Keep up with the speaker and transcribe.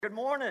Good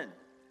morning.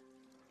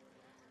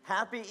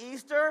 Happy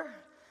Easter.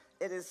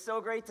 It is so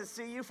great to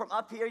see you. From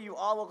up here, you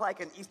all look like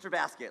an Easter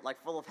basket,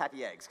 like full of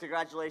happy eggs.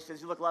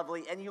 Congratulations, you look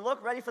lovely, and you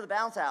look ready for the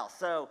bounce house.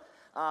 So,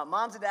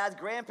 moms and dads,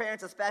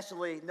 grandparents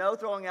especially, no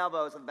throwing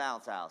elbows in the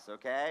bounce house,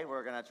 okay?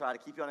 We're going to try to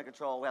keep you under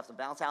control. We have some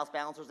bounce house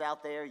bouncers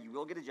out there. You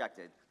will get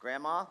ejected.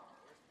 Grandma,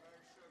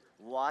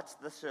 watch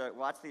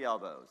the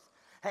elbows.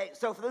 Hey,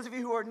 so for those of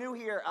you who are new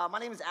here, my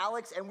name is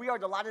Alex, and we are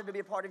delighted to be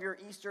a part of your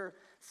Easter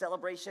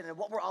celebration. And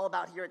what we're all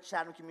about here at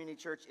Chatham Community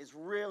Church is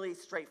really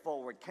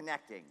straightforward,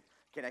 connecting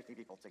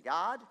people to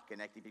God,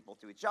 connecting people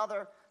to each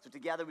other, so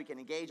together we can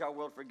engage our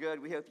world for good.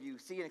 We hope you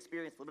see and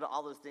experience a little bit of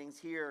all those things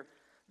here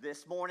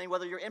this morning,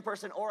 whether you're in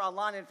person or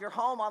online. And if you're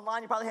home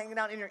online, you're probably hanging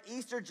out in your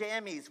Easter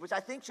jammies, which I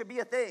think should be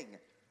a thing.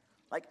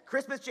 Like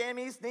Christmas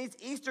jammies needs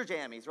Easter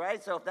jammies,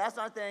 right? So if that's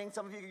not a thing,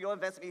 some of you can go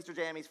invent some Easter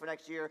jammies for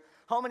next year.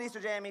 Home and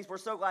Easter jammies, we're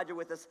so glad you're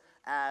with us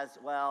as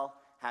well.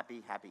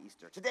 Happy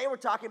Easter. Today we're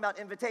talking about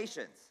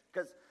invitations,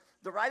 because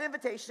the right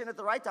invitation at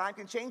the right time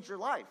can change your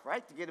life,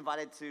 right? To get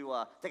invited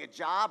to take a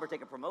job or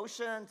take a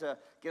promotion, to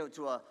go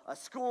to a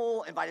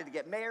school, invited to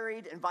get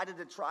married, invited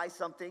to try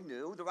something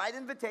new. The right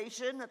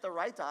invitation at the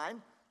right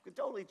time could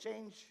totally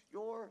change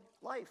your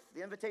life.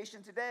 The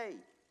invitation today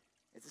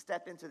is to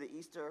step into the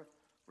Easter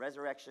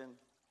resurrection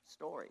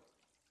story.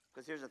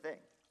 Because here's the thing.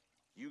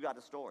 You got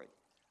a story.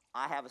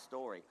 I have a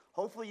story.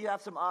 Hopefully you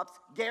have some ups,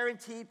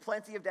 guaranteed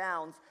plenty of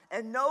downs,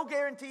 and no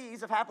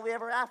guarantees of happily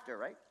ever after,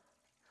 right?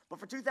 But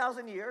for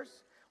 2,000 years,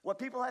 what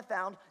people have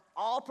found,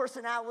 all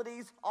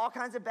personalities, all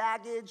kinds of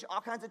baggage,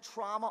 all kinds of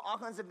trauma, all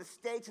kinds of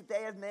mistakes that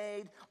they have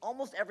made,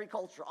 almost every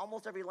culture,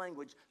 almost every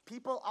language,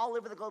 people all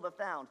over the globe have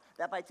found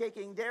that by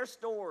taking their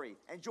story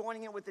and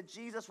joining it with the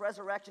Jesus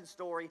resurrection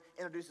story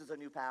introduces a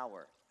new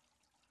power,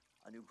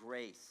 a new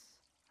grace,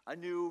 a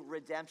new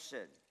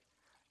redemption.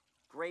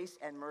 Grace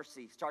and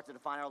mercy start to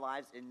define our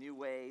lives in new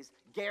ways,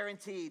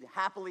 guaranteed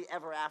happily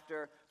ever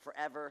after,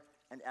 forever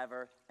and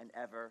ever and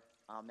ever.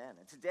 Amen.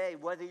 And today,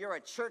 whether you're a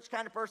church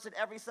kind of person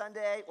every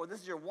Sunday, or this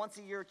is your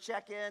once-a-year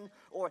check-in,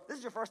 or this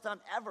is your first time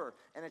ever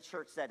in a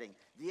church setting,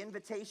 the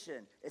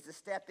invitation is to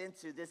step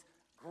into this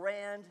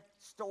grand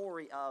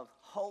story of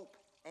hope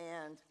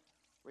and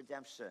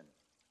redemption.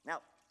 Now,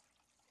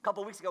 a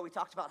couple of weeks ago, we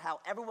talked about how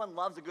everyone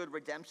loves a good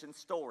redemption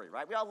story,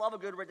 right? We all love a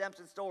good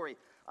redemption story.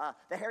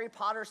 The Harry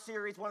Potter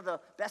series, one of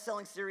the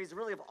best-selling series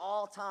really of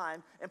all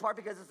time, in part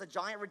because it's a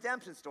giant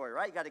redemption story,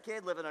 right? You got a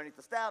kid living underneath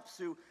the steps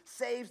who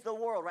saves the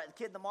world, right? The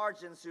kid in the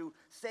margins who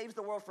saves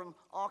the world from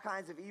all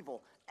kinds of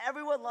evil.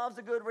 Everyone loves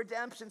a good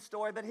redemption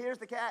story, but here's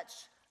the catch.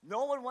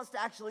 No one wants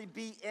to actually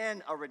be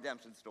in a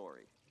redemption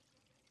story.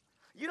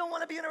 You don't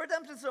want to be in a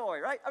redemption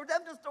story, right? A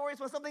redemption story is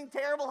when something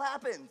terrible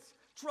happens.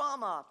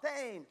 Trauma,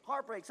 pain,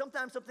 heartbreak,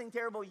 sometimes something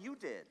terrible you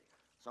did.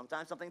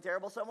 Sometimes something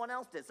terrible someone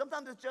else did.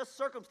 Sometimes it's just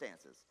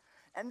circumstances.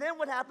 And then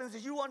what happens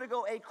is you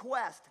undergo a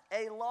quest,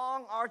 a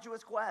long,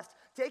 arduous quest,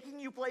 taking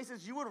you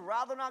places you would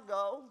rather not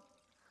go,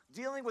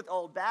 dealing with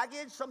old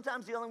baggage,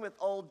 sometimes dealing with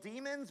old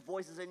demons,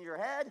 voices in your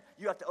head.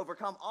 You have to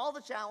overcome all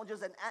the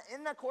challenges, and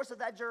in the course of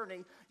that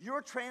journey,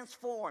 you're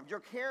transformed. Your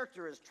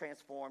character is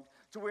transformed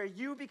to where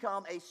you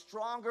become a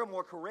stronger,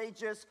 more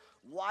courageous,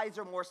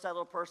 wiser, more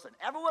settled person.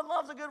 Everyone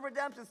loves a good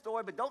redemption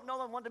story, but don't no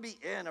one want to be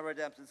in a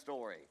redemption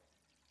story.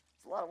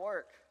 It's a lot of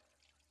work.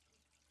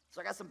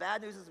 So I got some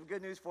bad news and some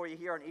good news for you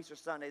here on Easter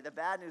Sunday. The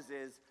bad news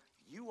is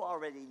you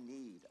already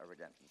need a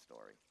redemption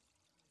story.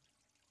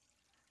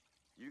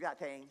 You got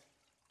pain,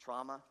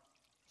 trauma,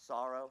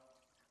 sorrow,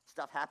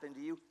 stuff happened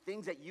to you,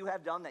 things that you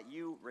have done that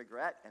you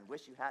regret and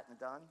wish you hadn't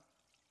done.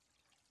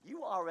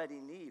 You already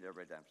need a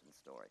redemption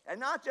story. And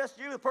not just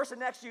you, the person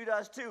next to you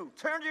does too.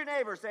 Turn to your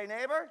neighbor, say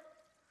neighbor.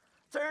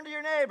 Turn to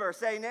your neighbor,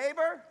 say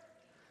neighbor.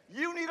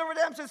 You need a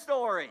redemption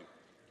story.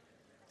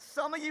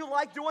 Some of you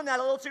like doing that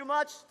a little too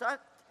much.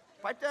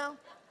 Pipe down,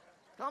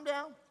 calm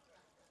down.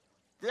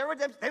 They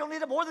don't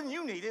need it more than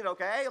you need it,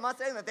 okay? I'm not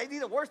saying that they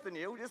need it worse than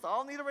you. We just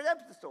all need a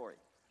redemption story.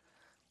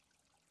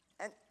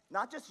 And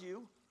not just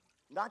you,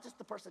 not just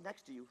the person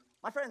next to you.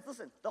 My friends,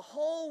 listen, the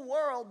whole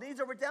world needs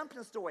a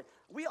redemption story.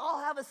 We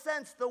all have a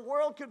sense the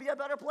world could be a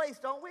better place,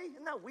 don't we?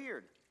 Isn't that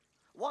weird?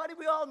 Why do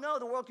we all know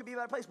the world could be a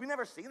better place? We've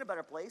never seen a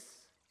better place.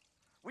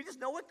 We just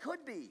know it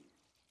could be.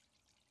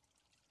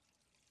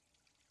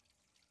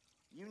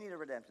 You need a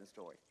redemption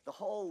story. The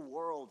whole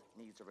world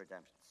needs a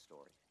redemption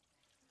story.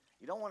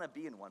 You don't want to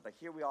be in one, but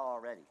here we are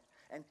already.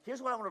 And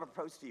here's what I want to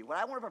propose to you. What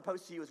I want to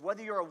propose to you is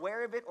whether you're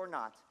aware of it or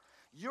not,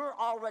 you're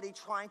already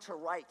trying to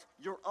write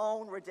your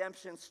own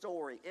redemption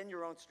story in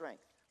your own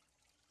strength.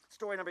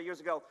 Story a number of years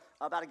ago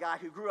about a guy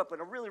who grew up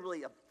in a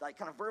really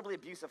kind of verbally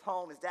abusive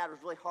home. His dad was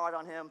really hard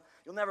on him.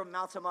 You'll never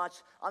amount to much.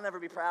 I'll never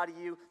be proud of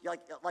you.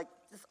 Like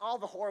just all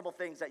the horrible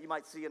things that you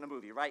might see in a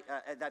movie, right?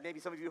 That maybe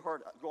some of you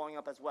heard growing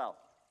up as well.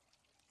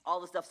 all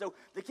this stuff. So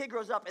the kid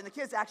grows up, and the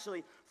kid's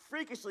actually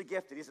freakishly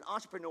gifted. He's an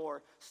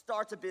entrepreneur,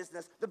 starts a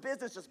business. The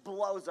business just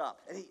blows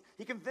up. And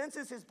he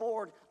convinces his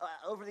board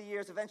over the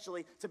years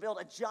eventually to build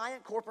a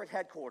giant corporate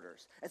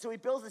headquarters. And so he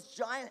builds this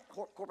giant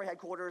corporate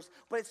headquarters,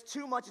 but it's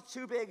too much, it's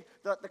too big.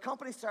 The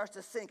company starts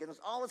to sink, and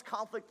there's all this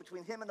conflict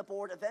between him and the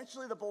board.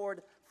 Eventually the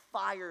board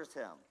fires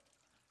him.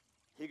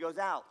 He goes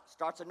out,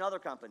 starts another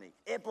company.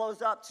 It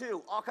blows up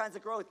too. All kinds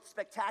of growth,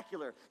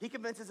 spectacular. He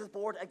convinces his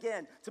board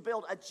again to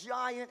build a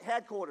giant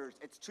headquarters.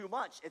 It's too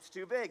much. It's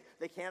too big.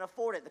 They can't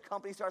afford it. The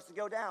company starts to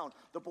go down.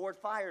 The board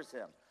fires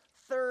him.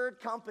 Third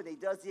company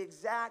does the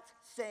exact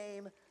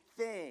same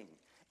thing.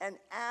 And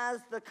as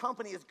the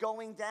company is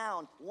going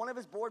down, one of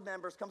his board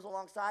members comes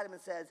alongside him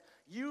and says,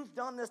 "You've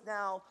done this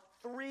now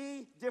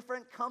 3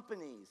 different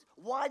companies.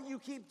 Why do you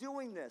keep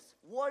doing this?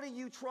 What are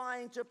you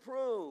trying to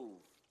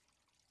prove?"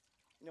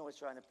 You know what he's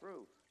trying to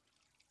prove?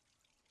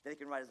 That he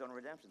can write his own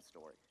redemption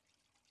story.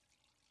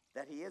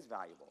 That he is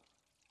valuable.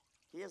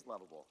 He is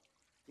lovable.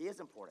 He is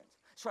important.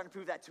 He's trying to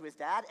prove that to his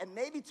dad and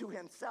maybe to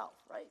himself,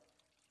 right?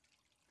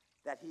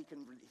 That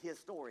his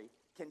story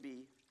can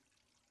be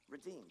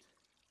redeemed.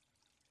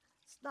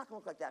 It's not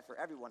going to look like that for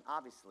everyone,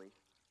 obviously,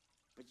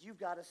 but you've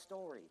got a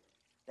story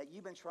that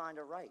you've been trying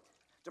to write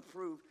to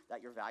prove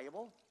that you're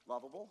valuable,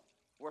 lovable,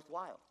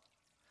 worthwhile.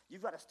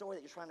 You've got a story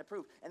that you're trying to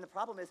prove. And the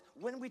problem is,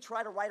 when we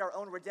try to write our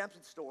own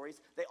redemption stories,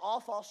 they all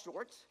fall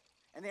short,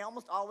 and they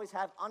almost always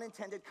have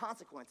unintended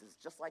consequences,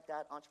 just like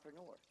that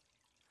entrepreneur.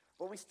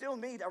 But we still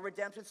need a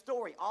redemption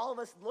story. All of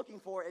us looking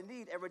for and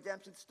need a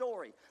redemption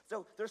story.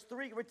 So there's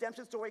 3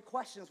 redemption story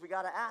questions we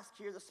got to ask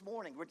here this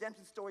morning.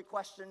 Redemption story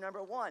question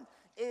number 1,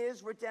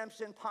 is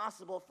redemption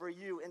possible for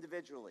you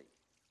individually?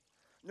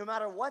 No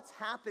matter what's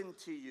happened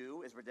to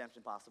you, is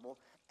redemption possible?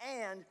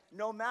 And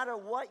no matter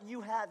what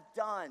you have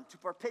done to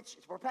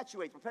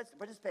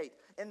participate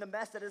in the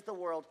mess that is the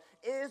world,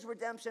 is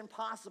redemption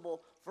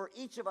possible for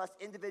each of us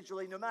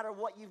individually, no matter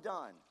what you've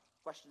done?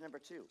 Question number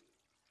 2.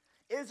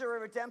 Is there a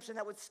redemption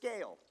that would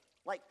scale?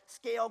 Like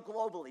scale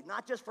globally,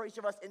 not just for each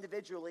of us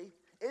individually.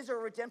 Is there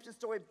a redemption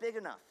story big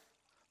enough,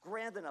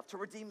 grand enough to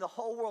redeem the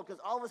whole world?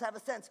 Because all of us have a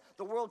sense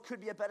the world could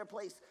be a better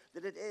place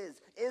than it is.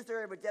 Is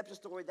there a redemption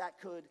story that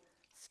could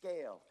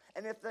scale?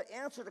 And if the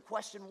answer to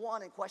question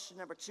 1 and question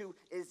number 2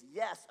 is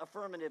yes,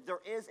 affirmative, there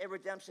is a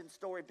redemption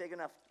story big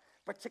enough,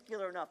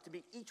 particular enough to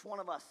meet each one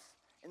of us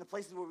in the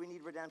places where we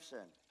need redemption.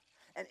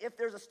 And if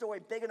there's a story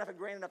big enough and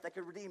grand enough that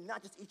could redeem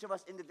not just each of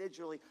us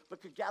individually,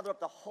 but could gather up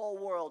the whole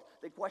world,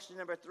 then question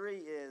number 3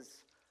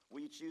 is,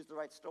 will you choose the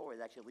right story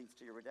that actually leads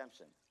to your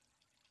redemption?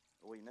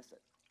 Or will you miss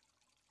it?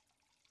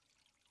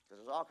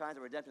 Because there's all kinds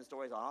of redemption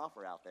stories on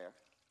offer out there.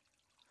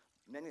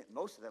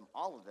 Most of them,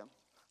 all of them,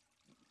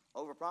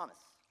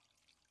 overpromise,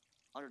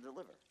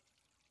 underdeliver.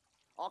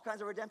 All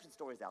kinds of redemption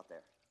stories out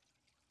there.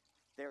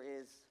 There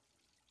is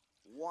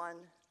one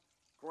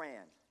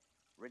grand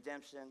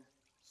redemption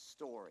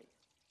story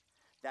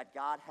that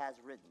God has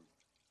written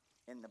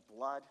in the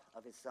blood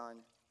of his son,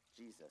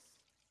 Jesus,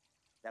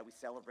 that we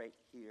celebrate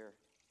here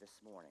this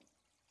morning.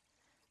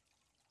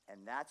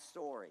 And that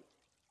story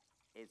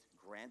is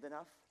grand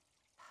enough,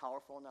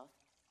 powerful enough,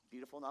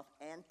 beautiful enough,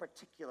 and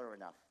particular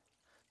enough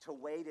to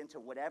wade into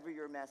whatever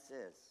your mess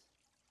is,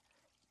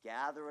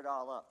 gather it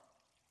all up,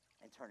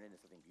 and turn it into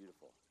something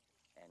beautiful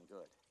and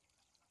good.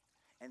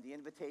 And the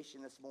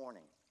invitation this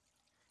morning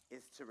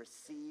is to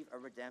receive a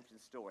redemption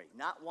story,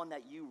 not one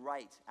that you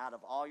write out of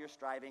all your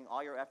striving,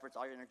 all your efforts,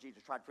 all your energy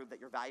to try to prove that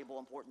you're valuable,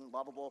 important,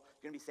 lovable,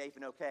 going to be safe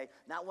and okay.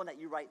 Not one that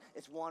you write.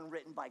 It's one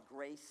written by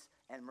grace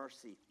and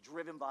mercy,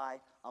 driven by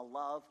a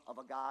love of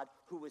a God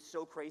who was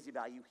so crazy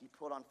about you, he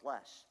put on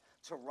flesh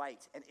to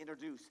write and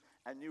introduce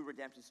a new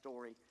redemption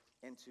story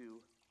into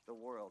the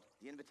world.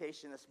 The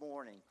invitation this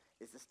morning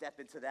is to step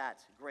into that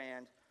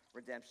grand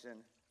redemption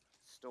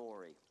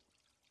story.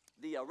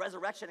 The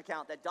resurrection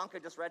account that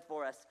Duncan just read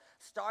for us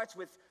starts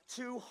with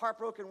 2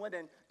 heartbroken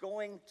women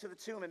going to the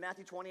tomb in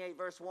Matthew 28,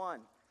 verse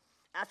 1.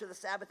 After the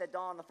Sabbath at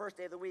dawn, the first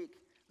day of the week,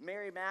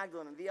 Mary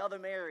Magdalene and the other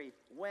Mary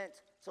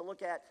went to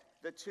look at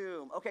the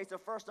tomb. Okay, so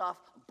first off,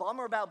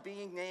 bummer about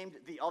being named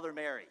the other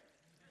Mary.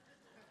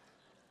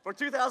 For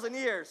 2,000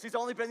 years, she's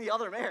only been the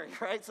other Mary,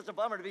 right? Such a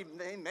bummer to be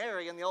named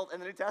Mary in the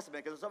New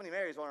Testament because there's so many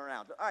Marys going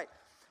around. All right,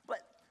 but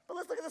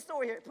let's look at the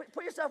story here.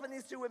 Put yourself in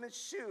these 2 women's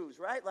shoes,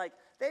 right? Like,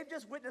 they've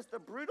just witnessed the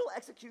brutal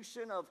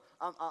execution of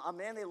a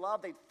man they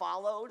loved. They'd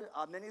followed,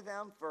 many of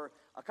them, for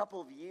a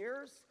couple of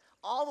years.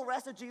 All the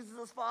rest of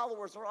Jesus'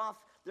 followers are off.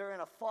 They're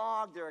in a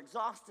fog. They're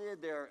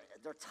exhausted. They're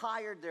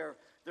tired.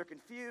 They're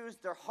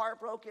confused. They're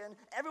heartbroken.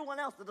 Everyone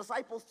else, the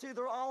disciples too,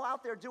 they're all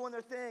out there doing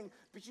their thing.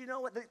 But you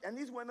know what? And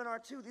these women are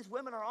too. These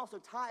women are also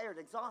tired,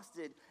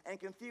 exhausted, and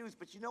confused.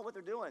 But you know what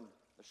they're doing?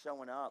 They're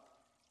showing up.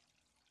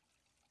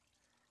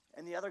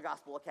 In the other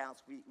gospel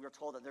accounts, we're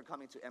told that they're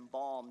coming to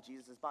embalm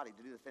Jesus' body,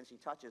 to do the finishing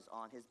touches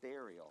on his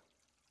burial.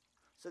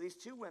 So these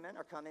 2 women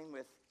are coming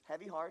with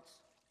heavy hearts,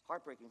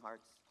 heartbroken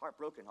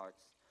hearts,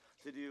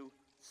 to do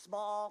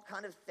small,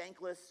 kind of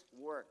thankless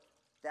work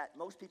that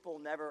most people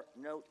never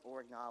note or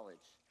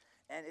acknowledge.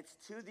 And it's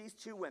to these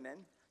 2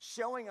 women,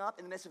 showing up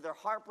in the midst of their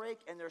heartbreak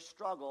and their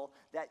struggle,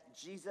 that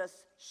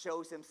Jesus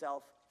shows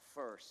himself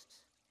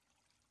first.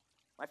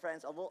 My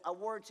friends, a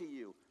word to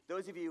you,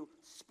 those of you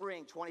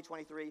spring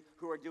 2023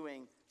 who are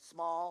doing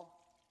small,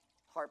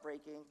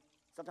 heartbreaking,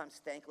 sometimes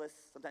thankless,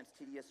 sometimes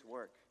tedious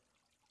work.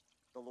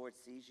 The Lord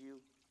sees you.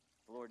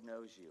 The Lord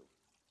knows you.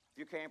 If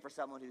you're caring for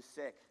someone who's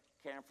sick,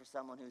 caring for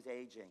someone who's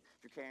aging,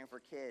 if you're caring for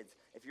kids,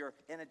 if you're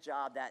in a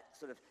job that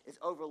sort of is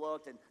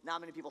overlooked and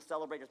not many people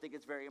celebrate or think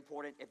it's very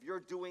important, if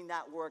you're doing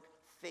that work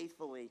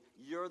faithfully,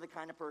 you're the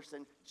kind of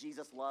person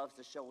Jesus loves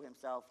to show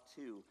himself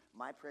to.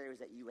 My prayer is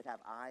that you would have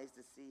eyes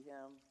to see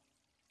him,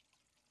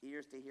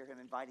 ears to hear him,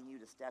 inviting you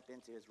to step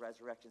into his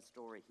resurrection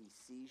story. He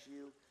sees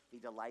you. He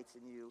delights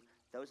in you.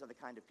 Those are the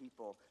kind of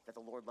people that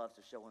the Lord loves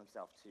to show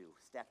himself to.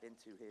 Step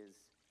into his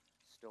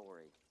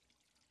story.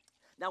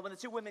 Now, when the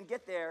two women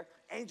get there,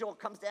 angel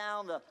comes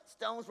down, the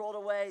stones rolled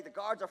away, the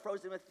guards are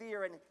frozen with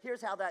fear, and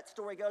here's how that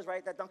story goes,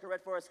 right, that Duncan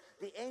read for us.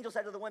 The angel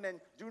said to the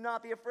women, "Do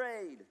not be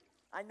afraid.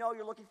 I know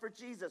you're looking for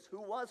Jesus, who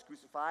was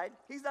crucified.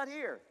 He's not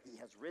here. He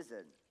has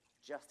risen,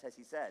 just as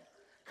he said.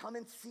 Come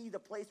and see the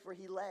place where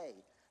he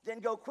lay. Then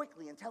go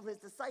quickly and tell his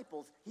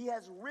disciples, he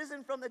has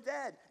risen from the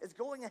dead, is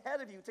going ahead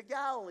of you to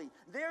Galilee.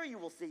 There you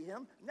will see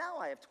him. Now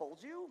I have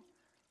told you."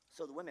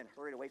 So the women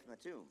hurried away from the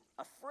tomb,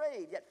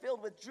 afraid yet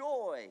filled with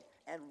joy,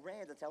 and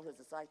ran to tell his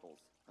disciples.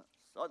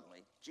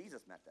 Suddenly,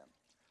 Jesus met them.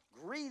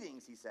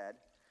 "Greetings," he said.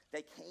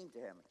 They came to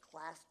him,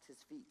 clasped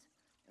his feet,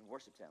 and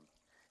worshiped him.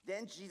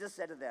 Then Jesus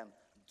said to them,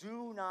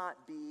 "Do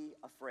not be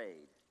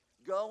afraid.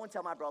 Go and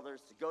tell my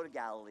brothers to go to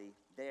Galilee.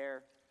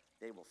 There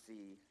they will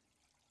see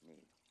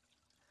me."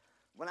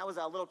 When I was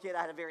a little kid,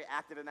 I had a very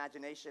active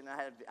imagination. I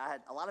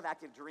had a lot of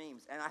active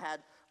dreams, and I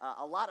had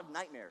a lot of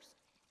nightmares.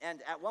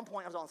 And at one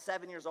point, I was on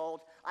 7 years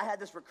old. I had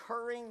this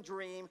recurring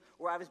dream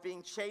where I was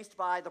being chased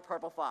by the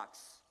purple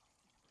fox.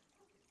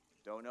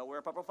 Don't know where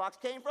a purple fox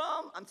came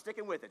from. I'm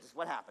sticking with it. Just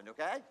what happened,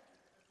 okay?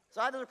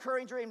 So I had this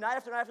recurring dream night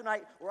after night after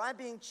night where I'm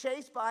being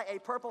chased by a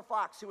purple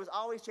fox who was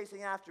always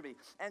chasing after me.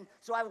 And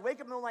so I would wake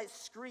up in the middle of the night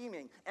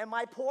screaming. And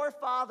my poor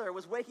father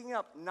was waking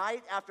up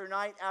night after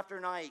night after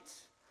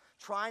night,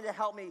 trying to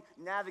help me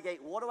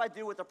navigate, what do I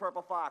do with the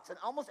purple fox? And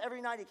almost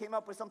every night he came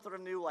up with some sort of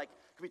new, like,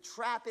 can we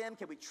trap him?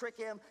 Can we trick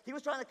him? He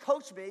was trying to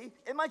coach me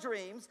in my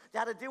dreams to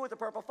how to deal with the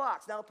purple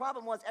fox. Now the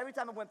problem was every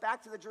time I went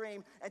back to the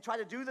dream and tried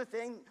to do the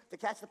thing to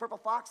catch the purple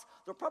fox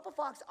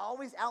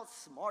always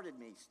outsmarted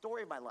me.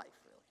 Story of my life,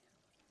 really.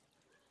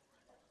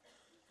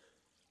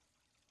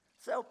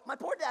 So my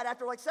poor dad,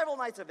 after like several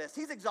nights of this,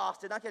 he's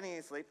exhausted, not getting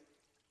any sleep.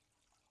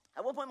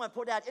 At one point, my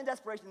poor dad, in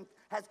desperation,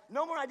 has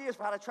no more ideas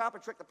for how to trap or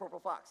trick the purple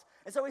fox.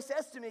 And so he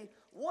says to me,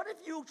 "What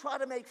if you try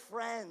to make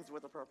friends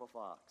with the purple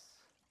fox?"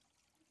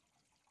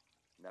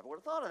 Never would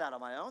have thought of that on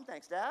my own.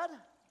 Thanks, Dad.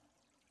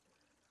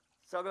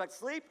 So I go back to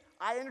sleep.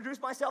 I introduce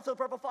myself to the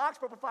purple fox.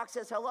 Purple fox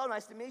says, "Hello,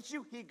 nice to meet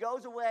you." He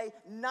goes away.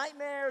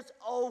 Nightmares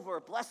over.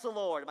 Bless the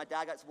Lord. And my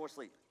dad got some more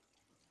sleep.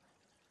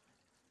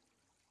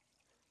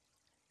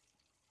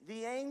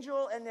 The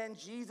angel and then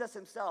Jesus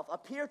himself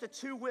appear to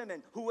two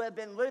women who have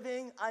been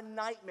living a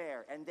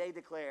nightmare, and they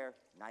declare,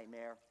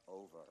 nightmare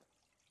over.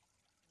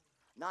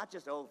 Not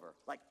just over,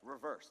 like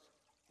reversed,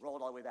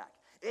 rolled all the way back.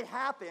 It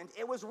happened,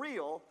 it was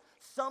real.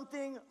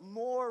 Something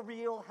more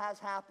real has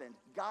happened.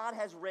 God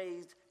has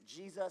raised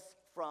Jesus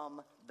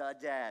from the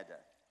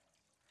dead.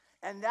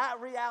 And that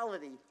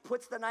reality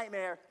puts the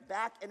nightmare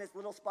back in its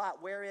little spot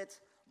where it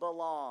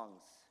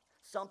belongs.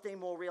 Something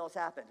more real has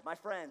happened. My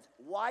friends,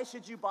 why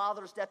should you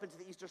bother to step into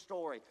the Easter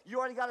story? You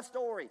already got a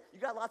story. You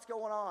got lots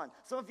going on.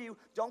 Some of you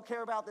don't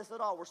care about this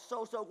at all. We're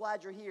so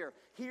glad you're here.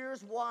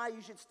 Here's why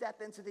you should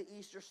step into the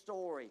Easter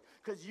story.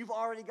 Because you've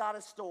already got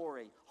a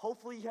story.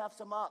 Hopefully you have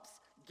some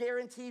ups.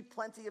 Guaranteed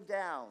plenty of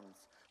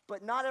downs.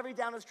 But not every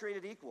down is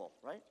created equal,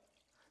 right?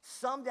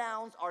 Some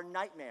downs are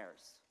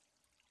nightmares.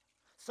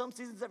 Some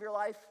seasons of your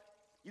life,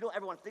 you don't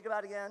ever want to think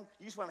about it again.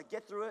 You just want to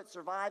get through it,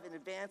 survive, and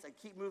advance, and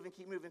keep moving,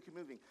 keep moving, keep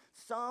moving.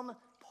 Some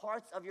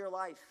parts of your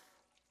life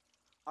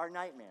are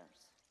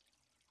nightmares.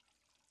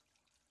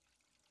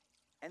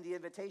 And the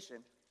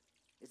invitation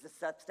is to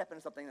step into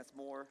something that's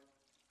more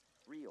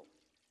real.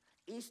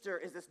 Easter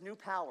is this new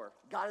power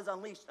God has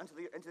unleashed into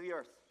the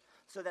earth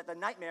so that the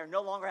nightmare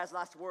no longer has the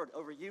last word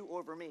over you or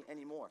over me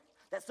anymore.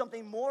 That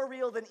something more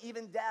real than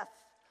even death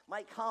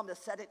might come to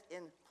set it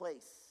in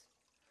place.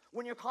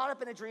 When you're caught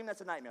up in a dream,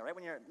 that's a nightmare, right?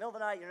 When you're in the middle of the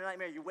night, you're in a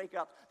nightmare, you wake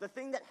up. The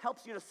thing that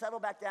helps you to settle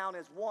back down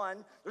is,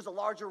 one, there's a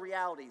larger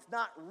reality. It's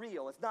not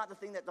real. It's not the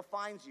thing that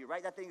defines you,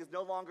 right? That thing is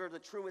no longer the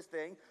truest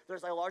thing.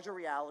 There's a larger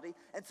reality.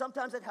 And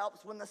sometimes it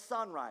helps when the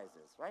sun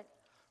rises, right?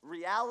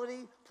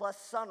 Reality plus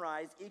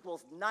sunrise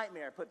equals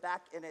nightmare put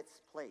back in its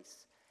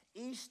place.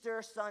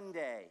 Easter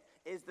Sunday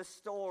is the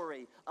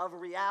story of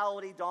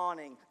reality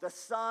dawning. The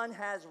sun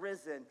has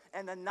risen,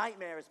 and the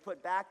nightmare is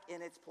put back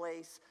in its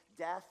place.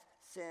 Death,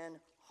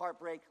 sin,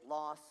 heartbreak,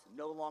 loss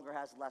no longer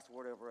has the last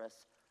word over us.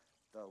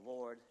 The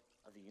Lord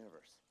of the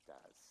universe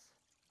does.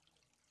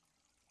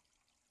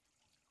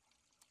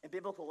 In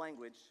biblical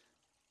language,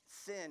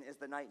 sin is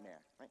the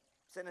nightmare, right?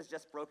 Sin is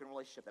just broken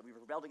relationship, that we've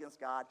rebelled against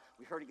God,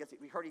 we hurt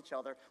each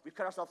other, we've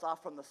cut ourselves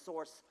off from the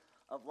source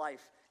of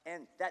life.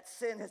 And that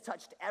sin has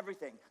touched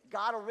everything.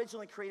 God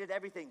originally created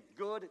everything.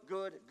 Good,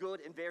 good, good,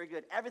 and very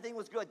good. Everything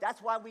was good.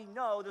 That's why we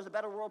know there's a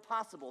better world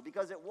possible,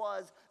 because it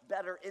was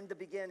better in the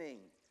beginning.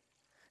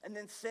 And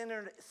then sin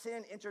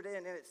entered in,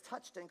 and it's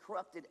touched and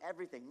corrupted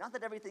everything. Not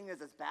that everything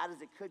is as bad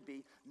as it could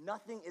be.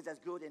 Nothing is as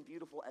good and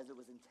beautiful as it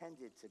was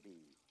intended to be.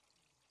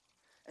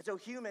 And so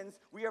humans,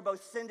 we are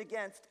both sinned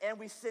against and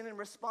we sin in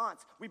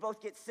response. We both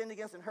get sinned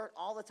against and hurt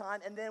all the time,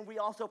 and then we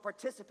also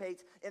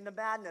participate in the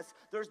madness.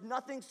 There's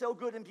nothing so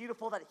good and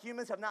beautiful that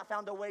humans have not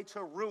found a way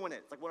to ruin it.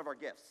 It's like one of our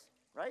gifts,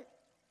 right?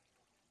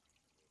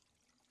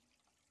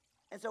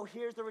 And so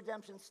here's the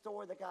redemption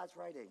story that God's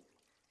writing.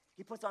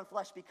 He puts on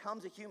flesh,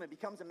 becomes a human,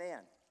 becomes a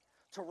man,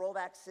 to roll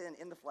back sin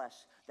in the flesh,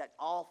 that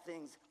all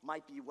things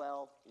might be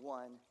well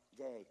one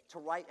day, to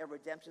write a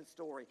redemption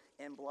story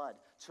in blood,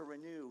 to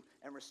renew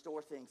and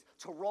restore things,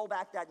 to roll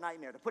back that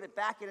nightmare, to put it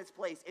back in its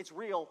place. It's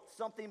real.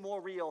 Something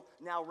more real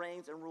now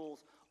reigns and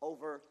rules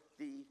over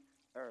the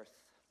earth.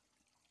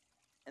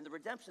 And the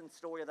redemption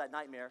story of that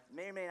nightmare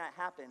may or may not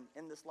happen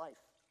in this life.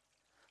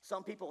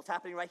 Some people, it's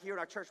happening right here in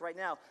our church right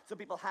now, some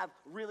people have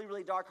really,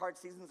 really dark, hard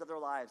seasons of their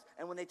lives.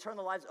 And when they turn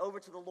their lives over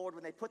to the Lord,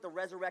 when they put the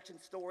resurrection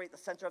story at the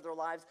center of their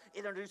lives, it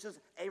introduces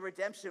a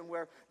redemption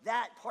where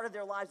that part of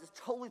their lives is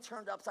totally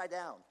turned upside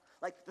down.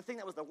 Like the thing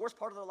that was the worst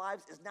part of their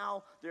lives is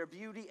now their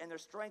beauty and their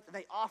strength, and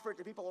they offer it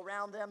to people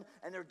around them,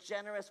 and they're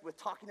generous with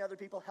talking to other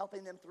people,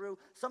 helping them through.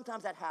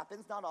 Sometimes that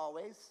happens, not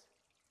always.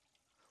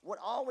 What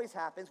always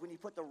happens when you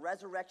put the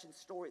resurrection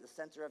story at the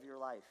center of your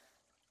life,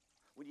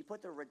 when you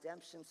put the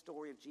redemption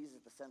story of Jesus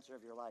at the center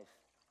of your life,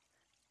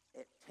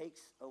 it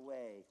takes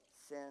away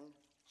sin,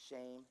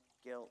 shame,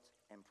 guilt,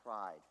 and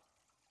pride,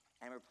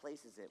 and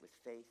replaces it with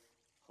faith,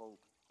 hope,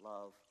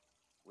 love,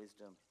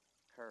 wisdom,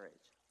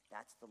 courage.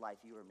 That's the life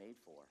you were made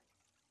for.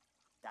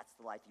 That's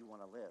the life you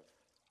want to live.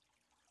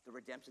 The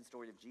redemption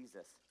story of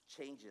Jesus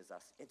changes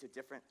us into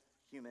different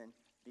human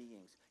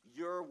beings.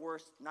 Your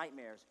worst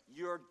nightmares,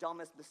 your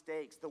dumbest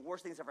mistakes, the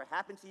worst things ever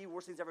happened to you,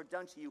 worst things ever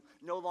done to you,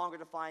 no longer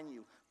define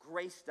you.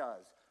 Grace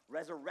does.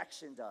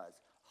 Resurrection does.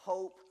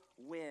 Hope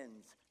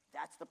wins.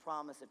 That's the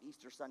promise of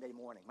Easter Sunday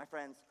morning. My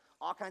friends,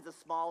 all kinds of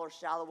smaller,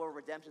 shallower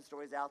redemption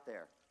stories out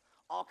there.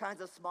 All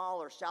kinds of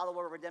smaller,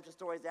 shallower redemption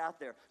stories out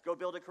there. Go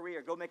build a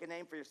career. Go make a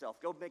name for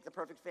yourself. Go make the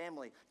perfect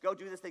family. Go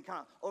do this thing. Kind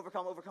of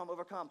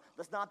overcome.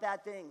 That's not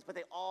bad things, but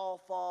they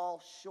all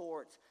fall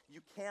short.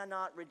 You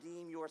cannot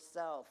redeem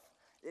yourself.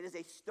 It is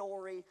a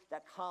story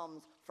that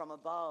comes from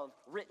above,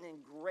 written in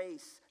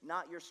grace,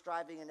 not your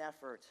striving and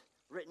effort,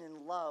 written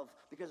in love,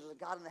 because there's a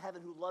God in the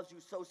heaven who loves you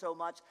so, so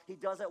much. He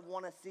doesn't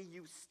want to see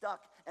you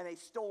stuck in a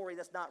story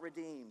that's not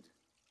redeemed.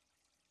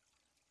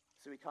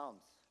 So he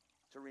comes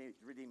to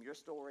redeem your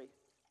story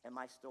and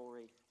my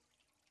story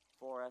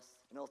for us,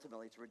 and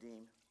ultimately to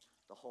redeem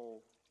the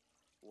whole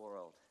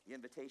world. The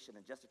invitation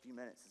in just a few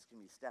minutes is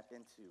going to be step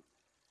into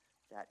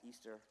that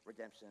Easter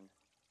redemption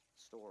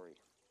story.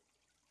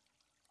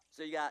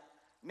 So you got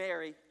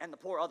Mary and the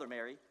poor other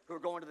Mary who are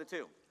going to the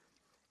tomb.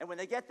 And when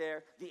they get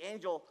there, the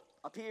angel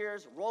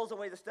appears, rolls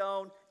away the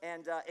stone,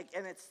 and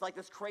it's like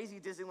this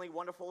crazy, Disneyly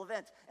wonderful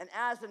event. And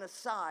as an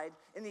aside,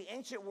 in the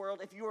ancient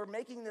world, if you were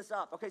making this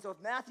up, okay, so if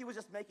Matthew was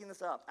just making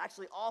this up,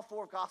 actually all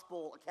four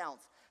gospel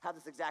accounts have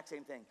this exact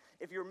same thing.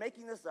 If you're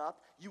making this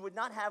up, you would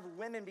not have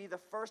women be the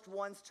first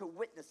ones to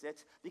witness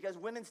it, because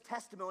women's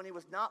testimony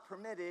was not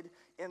permitted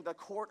in the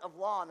court of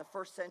law in the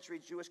first century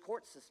Jewish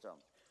court system.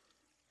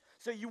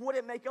 So you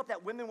wouldn't make up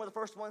that women were the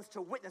first ones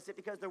to witness it,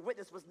 because their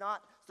witness was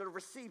not sort of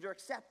received or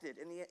accepted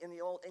in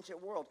the old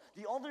ancient world.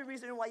 The only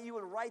reason why you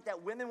would write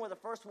that women were the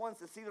first ones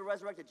to see the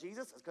resurrected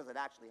Jesus is because it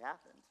actually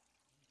happened.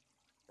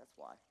 That's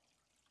why.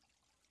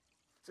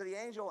 So the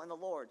angel and the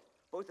Lord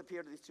both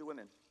appear to these two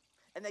women.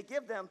 And they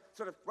give them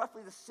sort of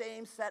roughly the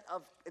same set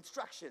of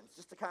instructions,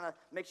 just to kind of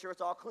make sure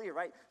it's all clear,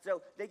 right?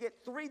 So they get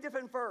three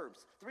different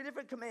verbs, three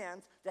different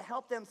commands to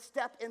help them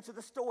step into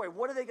the story.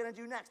 What are they going to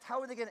do next? How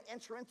are they going to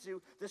enter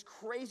into this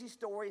crazy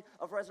story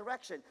of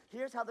resurrection?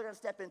 Here's how they're going to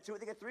step into it.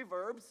 They get three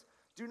verbs.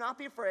 Do not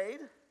be afraid,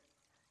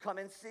 come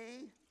and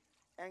see,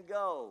 and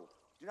go.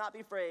 Do not be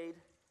afraid,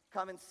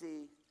 come and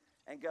see,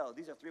 and go.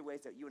 These are three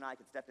ways that you and I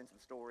can step into the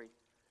story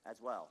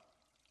as well.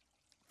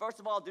 First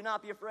of all, do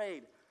not be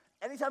afraid.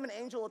 Anytime an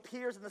angel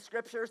appears in the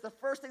scriptures, the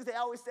first things they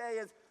always say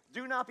is,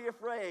 do not be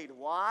afraid.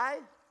 Why?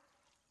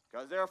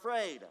 Because they're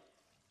afraid.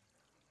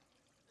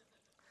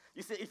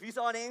 You see, if you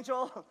saw an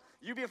angel,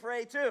 you'd be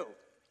afraid too.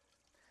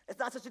 It's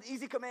not such an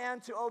easy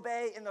command to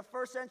obey in the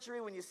first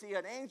century when you see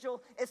an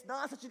angel. It's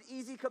not such an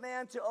easy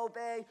command to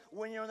obey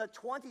when you're in the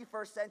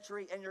 21st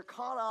century and you're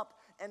caught up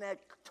in a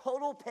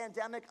total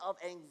pandemic of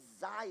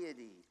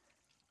anxiety.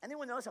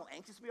 Anyone notice how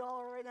anxious we all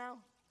are right now?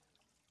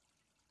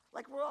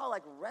 Like, we're all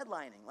like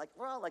redlining. Like,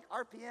 we're all like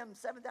RPM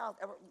 7,000.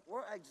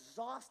 We're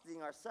exhausting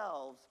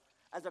ourselves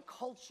as a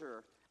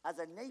culture, as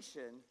a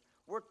nation.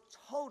 We're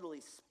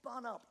totally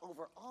spun up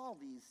over all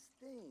these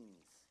things.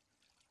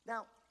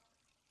 Now,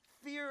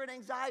 fear and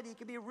anxiety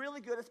can be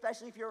really good,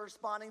 especially if you're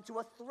responding to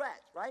a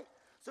threat, right?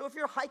 So if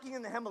you're hiking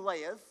in the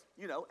Himalayas,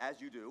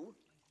 as you do,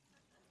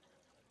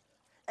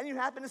 and you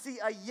happen to see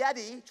a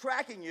Yeti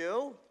tracking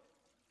you,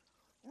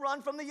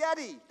 run from the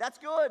Yeti. That's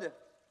good.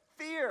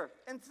 Fear,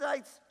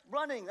 insights,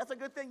 running. That's a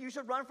good thing. You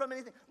should run from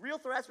anything. Real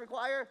threats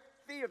require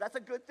fear. That's a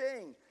good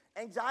thing.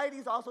 Anxiety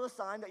is also a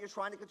sign that you're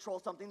trying to control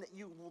something that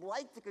you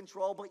like to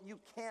control, but you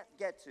can't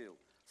get to.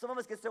 Some of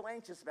us get so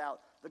anxious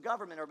about the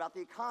government or about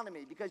the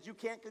economy because you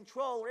can't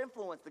control or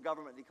influence the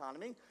government or the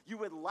economy. You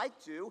would like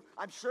to.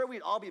 I'm sure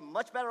we'd all be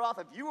much better off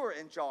if you were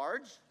in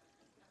charge.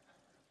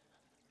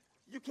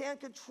 You can't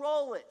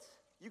control it.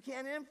 You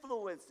can't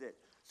influence it.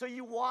 So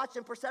you watch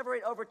and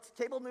perseverate over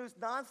cable news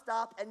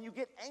nonstop, and you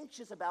get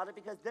anxious about it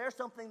because there's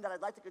something that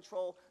I'd like to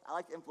control, I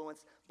like to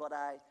influence, but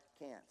I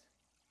can't.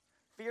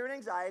 Fear and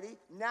anxiety,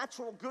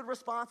 natural good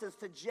responses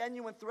to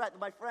genuine threat.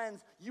 My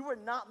friends, you were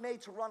not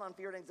made to run on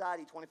fear and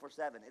anxiety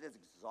 24/7. It is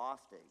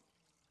exhausting.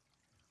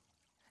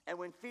 And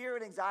when fear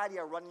and anxiety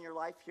are running your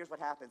life, here's what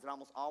happens. It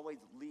almost always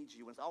leads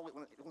you.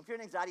 When fear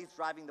and anxiety is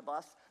driving the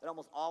bus, it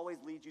almost always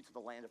leads you to the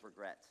land of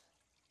regret.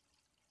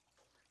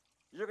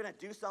 You're going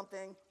to do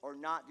something or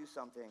not do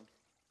something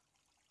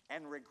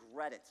and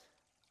regret it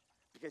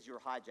because you're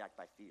hijacked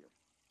by fear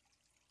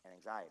and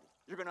anxiety.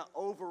 You're going to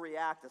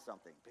overreact to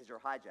something because you're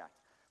hijacked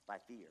by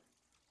fear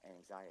and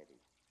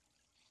anxiety.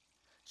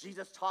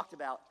 Jesus talked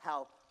about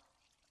how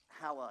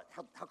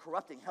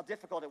corrupting, how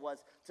difficult it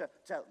was to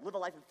live a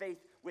life of faith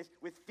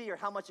with fear,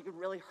 how much it could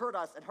really hurt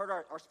us and hurt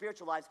our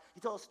spiritual lives. He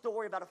told a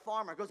story about a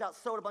farmer, goes out,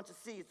 sows a bunch of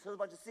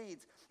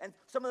seeds, and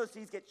some of those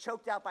seeds get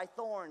choked out by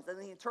thorns, and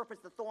then he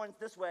interprets the thorns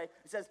this way.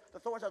 He says, the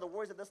thorns are the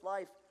worries of this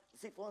life,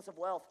 deceitfulness of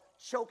wealth.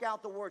 Choke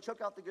out the word,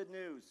 choke out the good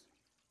news,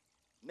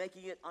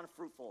 making it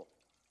unfruitful.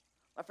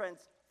 My friends,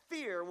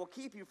 fear will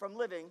keep you from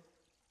living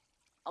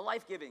a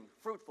life-giving,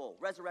 fruitful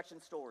resurrection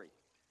story.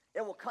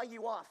 It will cut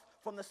you off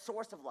from the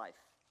source of life.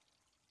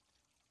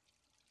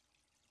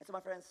 And so, my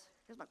friends,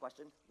 here's my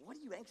question. What are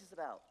you anxious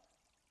about?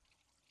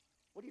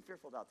 What are you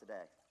fearful about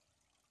today?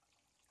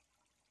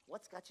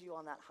 What's got you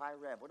on that high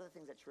rev? What are the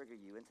things that trigger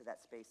you into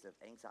that space of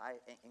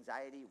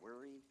anxiety,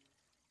 worry,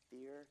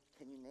 fear?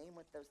 Can you name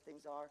what those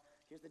things are?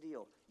 Here's the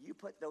deal. You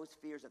put those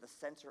fears at the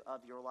center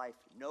of your life.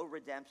 No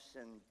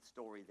redemption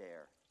story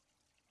there.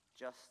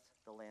 Just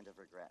the land of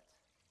regret.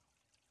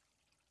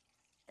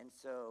 And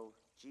so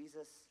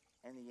Jesus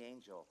and the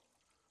angel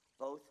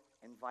both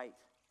invite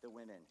the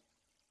women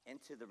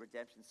into the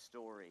redemption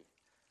story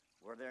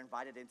where they're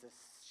invited into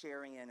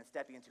sharing in and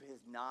stepping into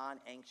his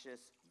non-anxious,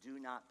 do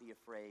not be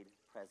afraid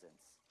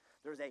presence.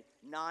 There's a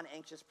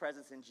non-anxious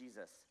presence in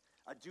Jesus,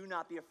 a do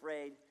not be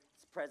afraid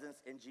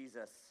presence in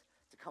Jesus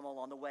to come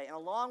along the way. And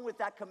along with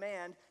that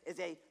command is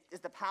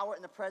the power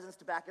and the presence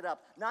to back it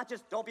up. Not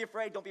just don't be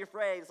afraid, don't be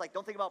afraid. It's like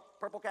don't think about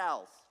purple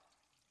cows.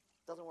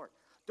 It doesn't work.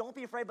 Don't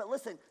be afraid, but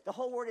listen, the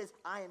whole word is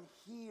I am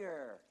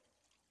here.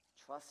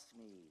 Trust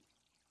me.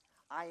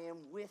 I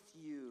am with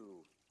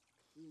you.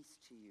 Peace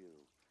to you.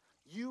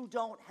 You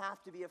don't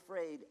have to be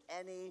afraid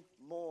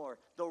anymore.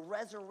 The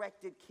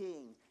resurrected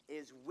King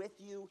is with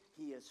you.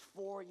 He is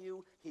for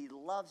you. He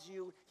loves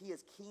you. He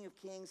is King of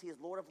kings. He is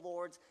Lord of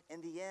lords.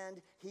 In the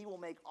end, he will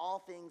make all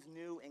things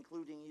new,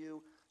 including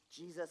you.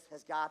 Jesus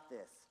has got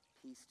this.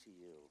 Peace to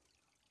you.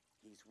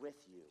 He's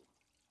with you.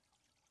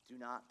 Do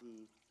not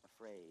be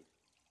afraid.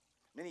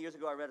 Many years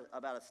ago, I read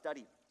about a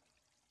study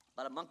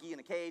about a monkey in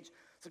a cage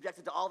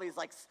subjected to all these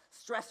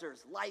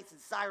stressors, lights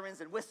and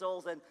sirens and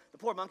whistles, and the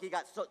poor monkey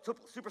got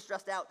super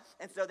stressed out.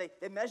 And so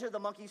they measured the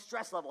monkey's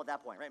stress level at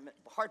that point, right?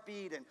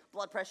 Heartbeat and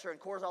blood pressure and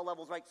cortisol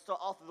levels, right? So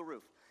all through the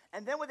roof.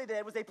 And then what they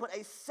did was they put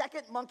a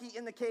second monkey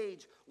in the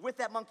cage with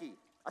that monkey.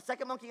 A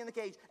second monkey in the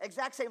cage,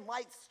 exact same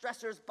lights,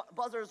 stressors,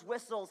 buzzers,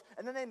 whistles,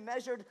 and then they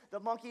measured the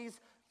monkey's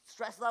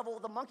stress level.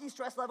 The monkey's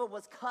stress level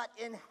was cut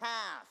in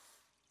half.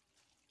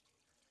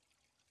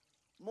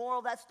 Moral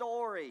of that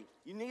story,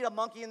 you need a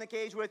monkey in the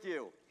cage with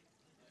you.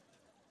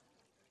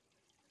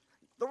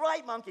 The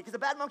right monkey, because the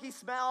bad monkey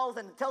smells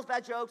and tells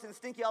bad jokes and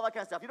stinky, all that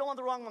kind of stuff. You don't want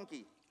the wrong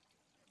monkey.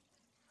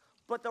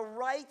 But the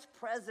right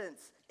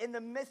presence in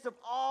the midst of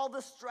all the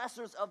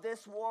stressors of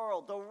this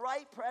world, the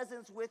right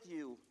presence with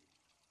you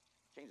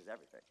changes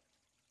everything.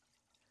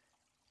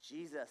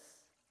 Jesus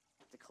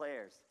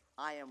declares,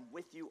 I am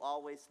with you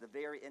always to the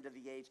very end of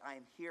the age. I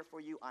am here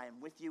for you. I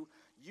am with you.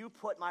 You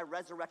put my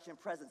resurrection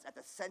presence at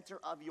the center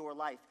of your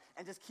life.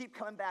 And just keep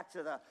coming back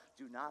to the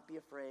do not be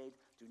afraid.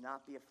 Do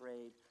not be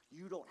afraid.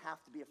 You don't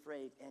have to be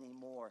afraid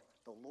anymore.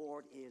 The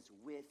Lord is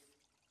with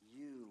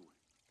you.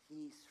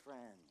 Peace,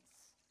 friends.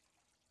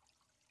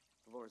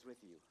 The Lord is with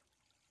you.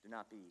 Do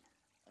not be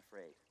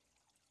afraid.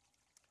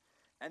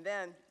 And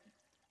then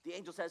the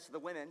angel says to the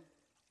women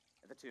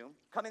at the tomb,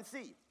 come and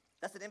see.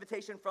 That's an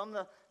invitation from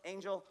the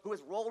angel who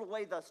has rolled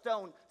away the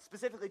stone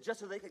specifically just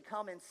so they could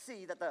come and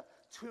see that the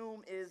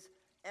tomb is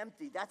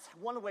empty. That's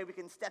one way we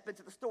can step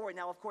into the story.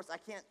 Now, of course, I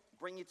can't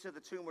bring you to the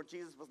tomb where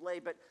Jesus was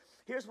laid, but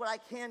here's what I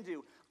can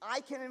do.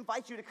 I can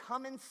invite you to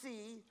come and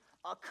see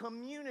a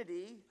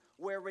community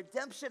where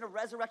redemption and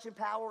resurrection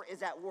power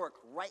is at work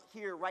right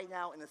here, right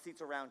now in the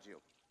seats around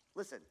you.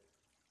 Listen,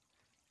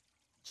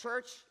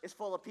 Church is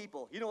full of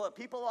people. You know what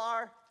people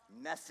are?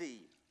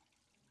 Messy.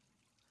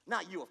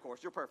 Not you, of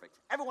course. You're perfect.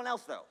 Everyone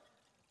else, though,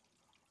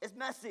 is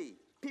messy.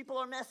 People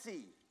are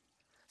messy.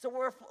 So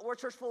we're a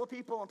church full of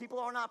people, and people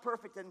are not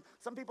perfect, and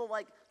some people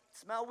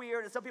smell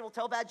weird, and some people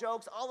tell bad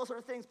jokes, all those sort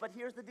of things. But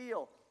here's the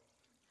deal.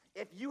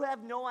 If you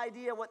have no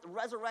idea what the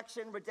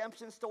resurrection,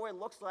 redemption story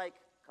looks like,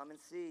 come and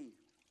see.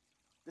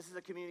 This is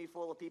a community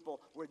full of people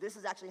where this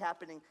is actually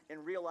happening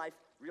in real life,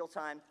 real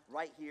time,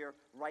 right here,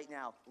 right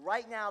now.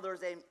 Right now,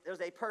 there's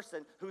a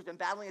person who's been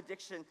battling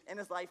addiction in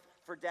his life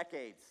for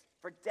decades.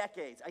 For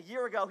decades. A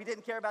year ago, he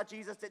didn't care about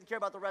Jesus, didn't care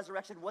about the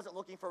resurrection, wasn't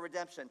looking for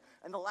redemption.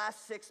 In the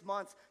last 6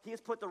 months, he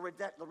has put the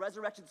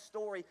resurrection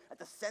story at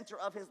the center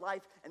of his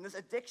life, and this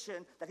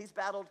addiction that he's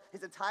battled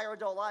his entire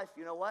adult life,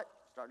 you know what?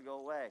 Starting to go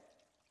away.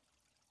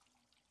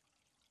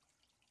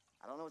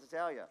 I don't know what to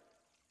tell you,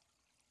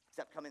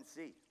 except come and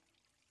see.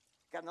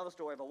 Got another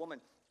story of a woman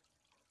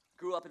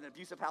grew up in an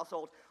abusive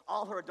household.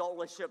 All her adult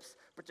relationships,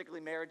 particularly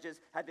marriages,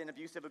 had been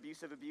abusive.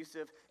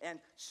 And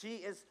she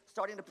is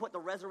starting to put the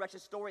resurrection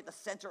story at the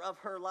center of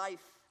her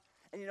life.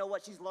 And you know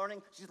what she's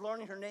learning? She's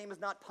learning her name is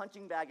not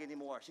punching bag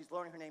anymore. She's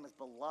learning her name is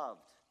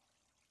beloved.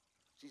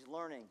 She's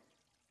learning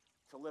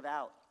to live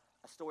out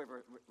a story of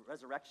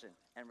resurrection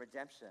and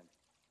redemption.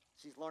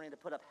 She's learning to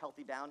put up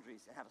healthy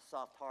boundaries and have a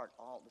soft heart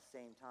all at the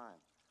same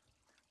time.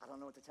 I don't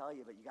know what to tell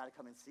you, but you got to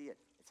come and see it.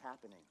 It's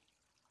happening.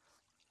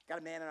 Got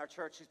a man in our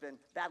church who's been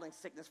battling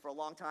sickness for a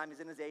long time. He's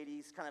in his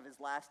 80s, kind of his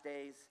last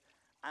days.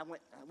 I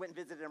went and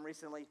visited him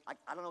recently.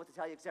 I don't know what to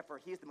tell you except for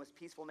he's the most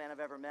peaceful man I've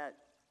ever met.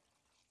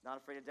 Not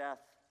afraid of death.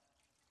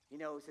 He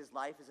knows his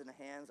life is in the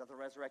hands of the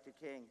resurrected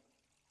King.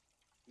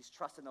 He's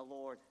trusting the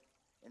Lord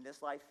in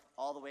this life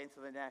all the way into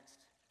the next.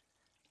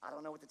 I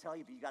don't know what to tell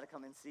you, but you got to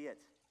come and see it.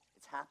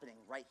 It's happening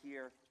right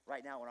here,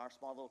 right now in our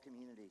small little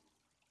community.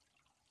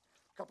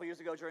 A couple years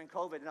ago during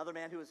COVID, another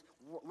man who was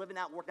working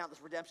out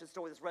this redemption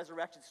story, this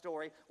resurrection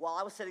story, while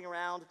I was sitting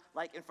around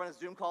in front of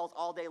Zoom calls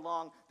all day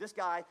long, this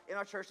guy in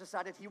our church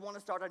decided he wanted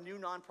to start a new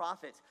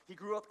nonprofit. He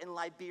grew up in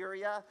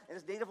Liberia. In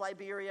his native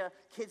Liberia,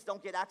 kids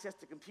don't get access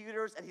to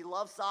computers, and he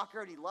loves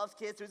soccer, and he loves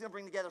kids, so he's going to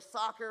bring together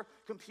soccer,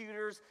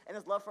 computers, and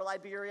his love for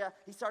Liberia.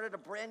 He started a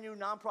brand new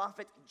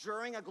nonprofit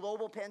during a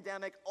global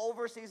pandemic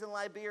overseas in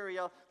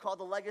Liberia called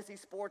the Legacy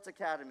Sports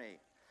Academy.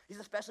 He's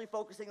especially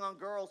focusing on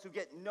girls who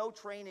get no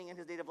training in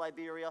his native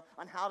Liberia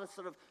on how to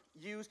sort of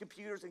use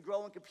computers and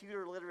grow in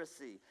computer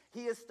literacy.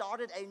 He has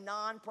started a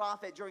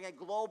nonprofit during a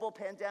global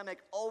pandemic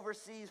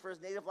overseas for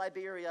his native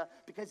Liberia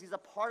because he's a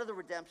part of the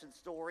redemption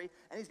story,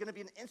 and he's going to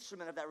be an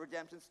instrument of that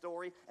redemption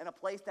story in a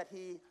place that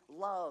he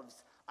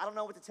loves. I don't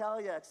know what to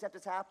tell you except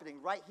it's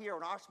happening right here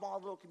in our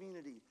small little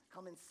community.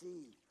 Come and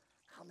see.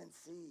 Come and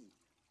see.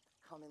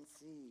 Come and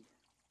see.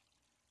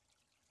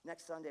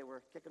 Next Sunday,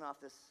 we're kicking off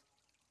this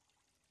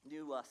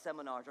new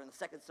seminar during the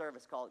second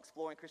service called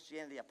Exploring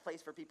Christianity, a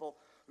place for people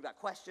who got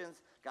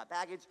questions, got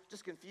baggage,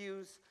 just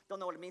confused,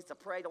 don't know what it means to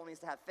pray, don't know what it means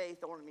to have faith,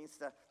 don't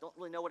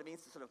really know what it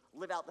means to sort of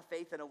live out the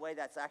faith in a way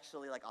that's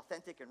actually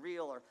authentic and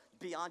real or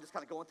beyond just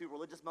kind of going through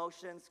religious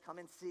motions. Come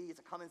and see. It's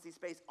a come and see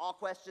space. All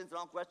questions and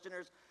all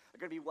questioners are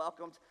going to be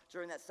welcomed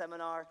during that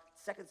seminar.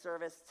 Second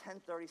service,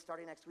 10:30,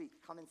 starting next week.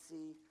 Come and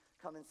see.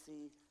 Come and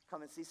see.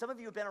 Come and see. Some of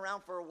you have been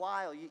around for a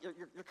while.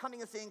 You're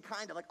coming and seeing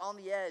kind of on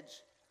the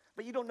edge.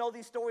 But you don't know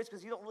these stories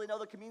because you don't really know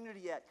the community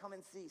yet. Come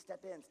and see.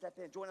 Step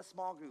in. Join a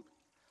small group.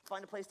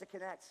 Find a place to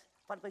connect.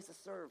 Find a place to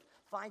serve.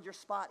 Find your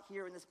spot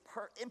here in this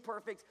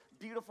imperfect,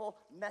 beautiful,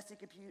 messy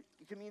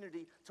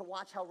community to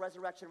watch how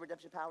resurrection and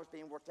redemption power is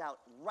being worked out.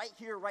 Right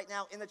here, right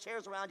now, in the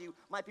chairs around you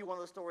might be one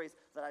of those stories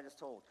that I just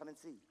told. Come and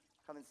see.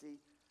 Come and see.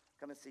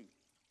 Come and see.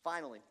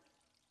 Finally,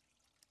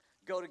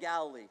 go to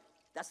Galilee.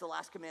 That's the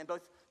last command.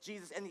 Both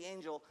Jesus and the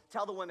angel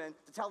tell the women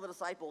to tell the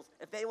disciples,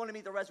 if they want to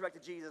meet the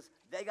resurrected Jesus,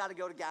 they got to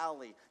go to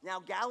Galilee. Now,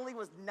 Galilee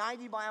was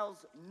 90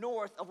 miles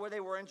north of where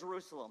they were in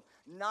Jerusalem.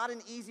 Not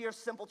an easy or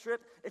simple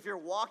trip. If you're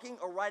walking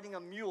or riding a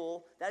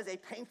mule, that is a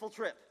painful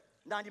trip,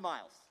 90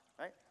 miles,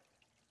 right?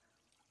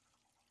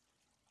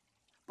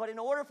 But in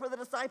order for the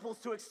disciples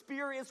to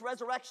experience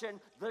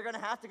resurrection, they're going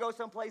to have to go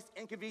someplace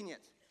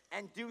inconvenient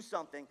and do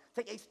something,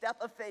 take a step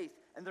of faith,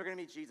 and they're going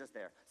to meet Jesus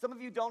there. Some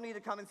of you don't need to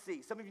come and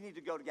see. Some of you need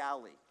to go to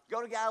Galilee.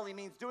 Go to Galilee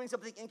means doing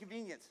something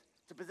inconvenient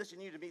to position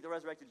you to meet the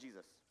resurrected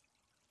Jesus.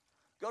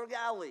 Go to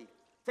Galilee.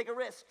 Take a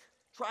risk.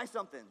 Try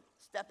something.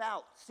 Step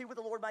out. See what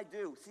the Lord might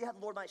do. See how the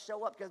Lord might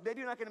show up, because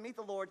maybe you're not going to meet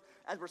the Lord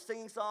as we're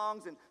singing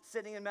songs and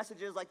sitting in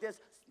messages like this.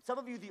 Some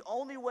of you, the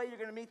only way you're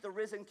going to meet the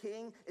risen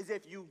King is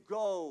if you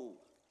go.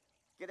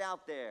 Get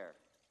out there.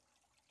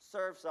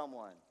 Serve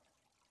someone.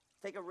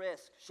 Take a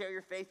risk. Share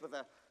your faith with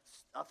a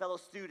fellow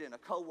student, a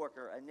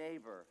coworker, a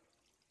neighbor.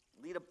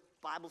 Lead a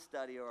Bible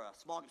study or a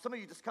small group. Some of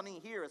you just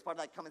coming here as part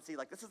of come and see.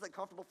 This isn't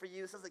comfortable for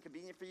you. This isn't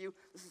convenient for you.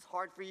 This is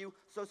hard for you.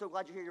 So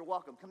glad you're here. You're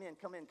welcome. Come in.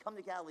 Come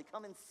to Galilee.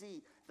 Come and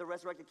see the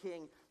resurrected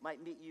King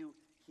might meet you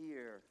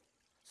here.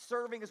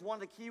 Serving is one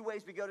of the key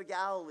ways we go to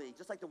Galilee.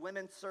 Just like the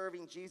women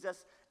serving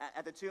Jesus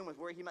at the tomb was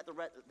where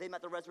they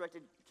met the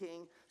resurrected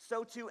King.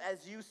 So too,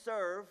 as you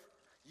serve,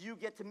 You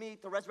get to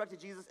meet the resurrected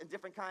Jesus in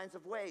different kinds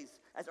of ways.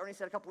 As Ernie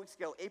said a couple weeks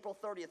ago, April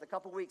 30th, a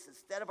couple weeks,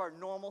 instead of our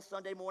normal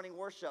Sunday morning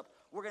worship,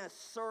 we're going to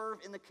serve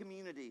in the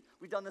community.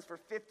 We've done this for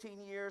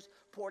 15 years,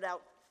 poured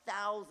out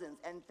thousands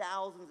and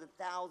thousands and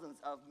thousands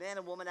of man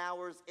and woman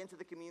hours into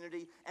the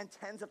community and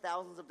tens of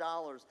thousands of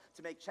dollars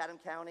to make Chatham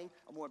County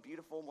a more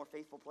beautiful, more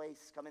faithful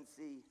place. Come and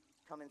see.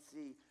 Come and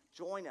see.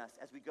 Join us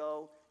as we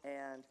go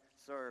and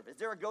serve. Is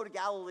there a Go to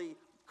Galilee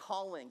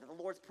calling that the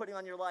Lord's putting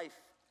on your life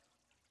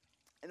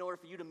in order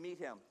for you to meet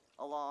him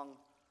along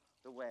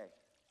the way?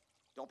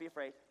 Don't be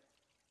afraid.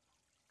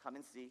 Come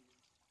and see.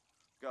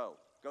 Go.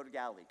 Go to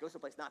Galilee. Go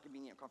someplace not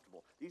convenient and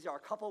comfortable. These are a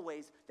couple of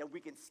ways that we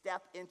can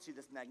step into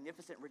this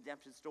magnificent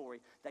redemption story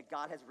that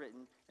God has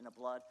written in the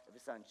blood of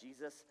his son,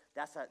 Jesus.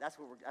 That's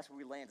where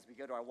we land as we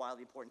go to our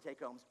wildly important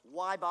take-homes.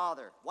 Why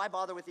bother? Why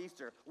bother with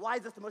Easter? Why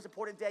is this the most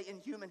important day in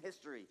human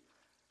history?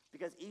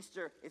 Because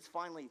Easter is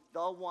finally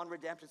the one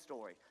redemption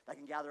story that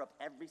can gather up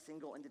every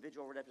single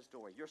individual redemption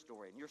story, your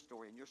story and your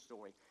story and your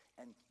story,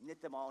 and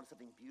knit them all into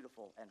something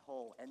beautiful and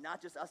whole. And not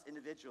just us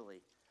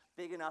individually,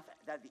 big enough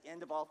that at the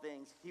end of all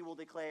things, he will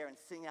declare and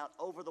sing out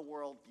over the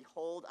world,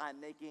 behold,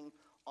 I'm making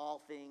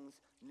all things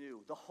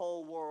new. The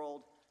whole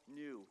world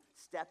new.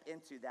 Step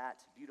into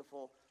that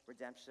beautiful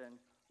redemption,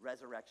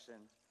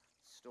 resurrection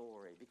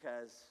story.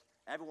 Because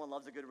everyone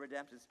loves a good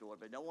redemption story,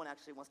 but no one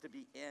actually wants to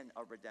be in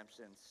a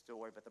redemption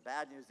story. But the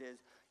bad news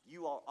is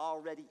you are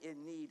already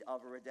in need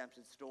of a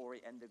redemption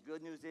story. And the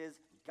good news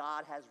is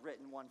God has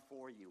written one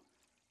for you,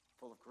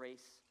 full of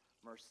grace,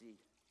 mercy,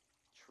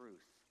 truth,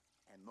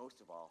 and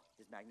most of all,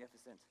 his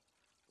magnificent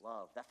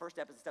love. That first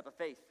step is a step of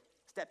faith.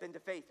 Step into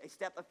faith, a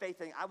step of faith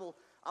saying, I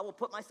will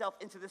put myself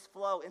into this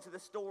flow, into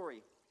this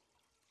story.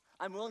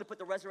 I'm willing to put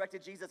the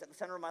resurrected Jesus at the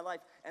center of my life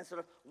and sort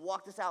of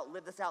walk this out,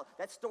 live this out.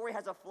 That story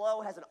has a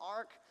flow, has an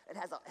arc, it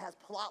has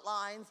plot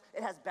lines,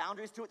 it has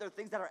boundaries to it. There are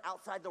things that are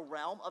outside the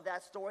realm of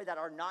that story that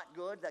are not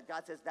good, that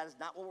God says that is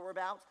not what we're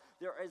about.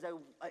 There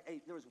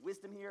is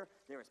wisdom here,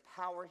 there is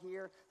power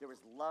here, there is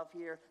love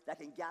here that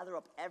can gather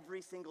up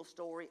every single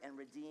story and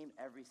redeem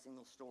every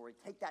single story.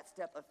 Take that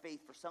step of faith.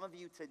 For some of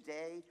you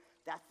today,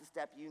 that's the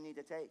step you need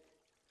to take.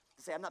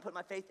 To say, I'm not putting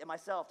my faith in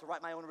myself to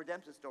write my own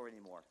redemption story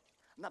anymore.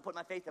 I'm not putting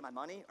my faith in my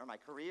money or my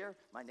career,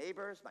 my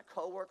neighbors, my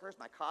coworkers,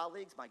 my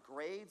colleagues, my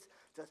grades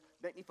to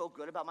make me feel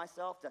good about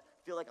myself, to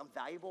feel like I'm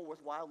valuable,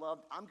 worthwhile,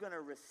 loved. I'm going to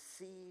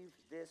receive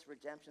this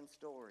redemption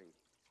story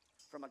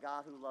from a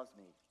God who loves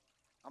me.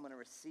 I'm going to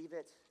receive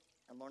it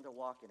and learn to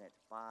walk in it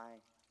by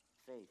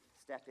faith.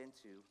 Step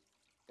into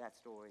that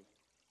story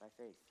by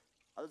faith.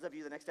 Others of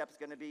you, the next step is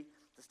going to be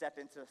to step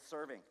into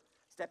serving.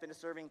 Step into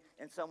serving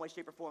in some way,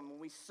 shape, or form. When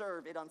we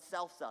serve, it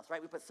unselfs us, right?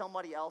 We put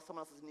someone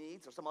else's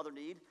needs or some other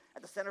need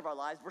at the center of our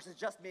lives versus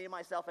just me and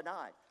myself and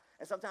I.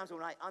 And sometimes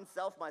when I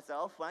unself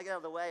myself, when I get out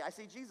of the way, I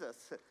see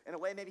Jesus. In a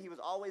way, maybe he was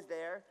always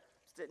there,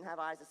 just didn't have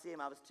eyes to see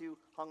him. I was too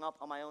hung up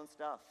on my own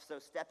stuff. So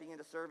stepping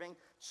into serving,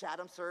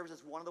 Chatham serves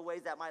is one of the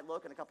ways that might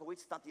look in a couple of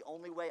weeks. It's not the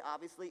only way,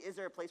 obviously. Is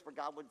there a place where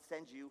God would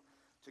send you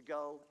to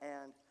go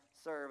and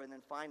serve? And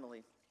then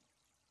finally,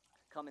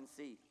 come and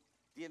see.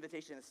 The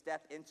invitation is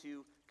step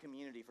into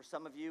community. For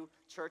some of you,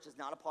 church is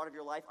not a part of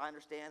your life. I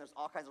understand there's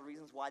all kinds of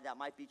reasons why that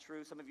might be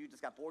true. Some of you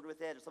just got bored with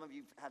it, or some of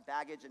you have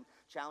baggage and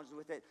challenges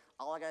with it.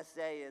 All I got to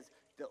say is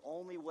the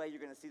only way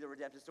you're going to see the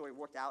redemption story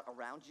worked out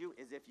around you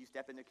is if you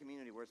step into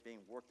community where it's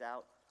being worked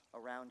out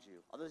around you.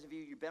 Others of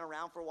you, you've been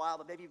around for a while,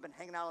 but maybe you've been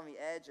hanging out on the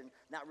edge and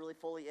not really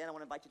fully in. I want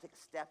to invite you to take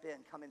a step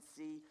in. Come and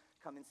see.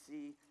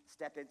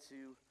 Step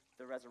into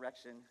the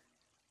resurrection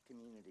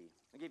community.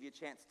 I'll give you a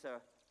chance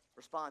to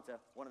respond to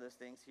one of those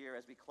things here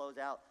as we close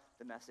out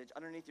the message.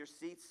 Underneath your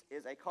seats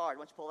is a card.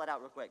 Why don't you pull that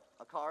out real quick?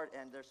 A card,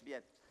 and there should be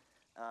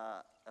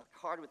a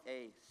card with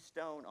a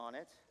stone on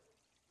it.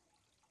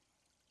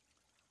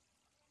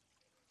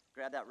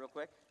 Grab that real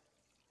quick.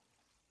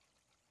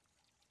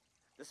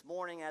 This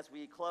morning as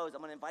we close, I'm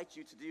going to invite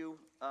you to do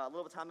a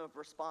little bit of time of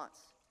response.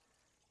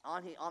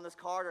 On this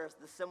card are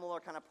the similar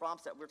kind of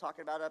prompts that we're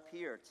talking about up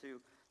here, to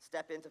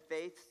step into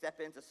faith, step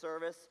into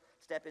service,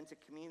 step into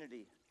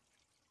community.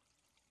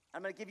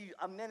 I'm going to give you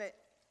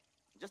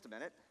just a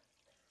minute,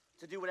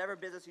 to do whatever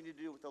business you need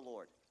to do with the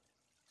Lord,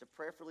 to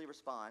prayerfully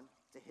respond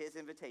to his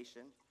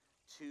invitation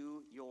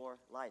to your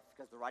life,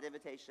 because the right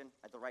invitation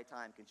at the right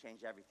time can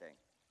change everything.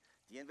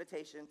 The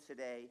invitation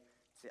today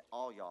to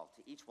all y'all,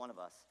 to each one of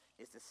us,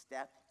 is to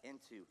step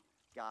into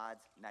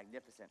God's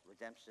magnificent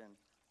redemption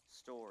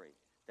story.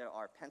 There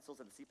are pencils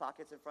in the seat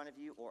pockets in front of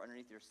you or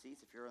underneath your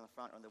seats if you're in the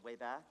front or on the way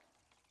back.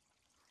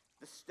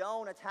 The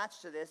stone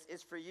attached to this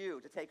is for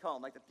you to take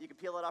home. You can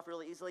peel it off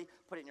really easily,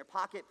 put it in your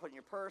pocket, put it in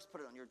your purse,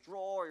 put it on your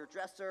drawer, your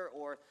dresser,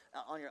 or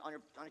on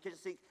your kitchen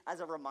sink as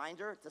a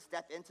reminder to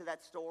step into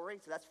that story.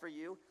 So that's for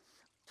you.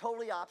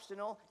 Totally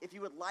optional. If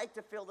you would like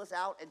to fill this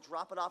out and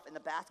drop it off in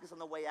the baskets on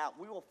the way out,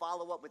 we will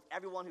follow up with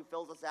everyone who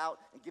fills this out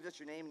and gives us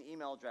your name and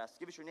email address.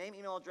 Give us your name,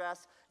 email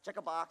address, check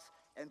a box,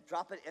 and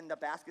drop it in the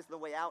baskets on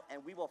the way out,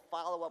 and we will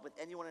follow up with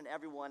anyone and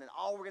everyone. And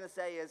all we're going to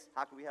say is,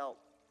 how can we help?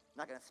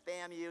 Not going to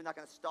spam you, not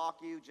going to stalk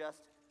you, just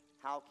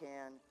how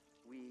can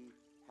we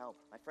help?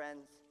 My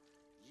friends,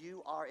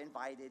 You are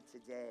invited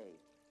today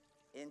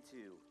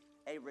into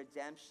a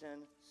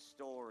redemption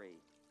story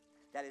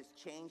that is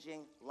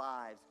changing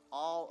lives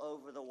all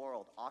over the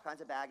world. All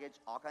kinds of baggage,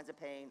 all kinds of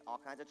pain, all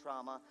kinds of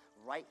trauma.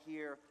 Right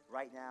here,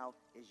 right now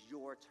is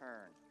your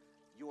turn,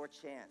 your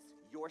chance,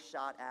 your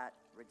shot at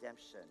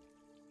redemption.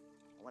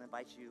 I want to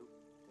invite you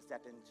to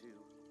step into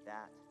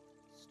that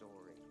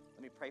story.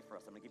 Let me pray for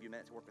us. I'm going to give you a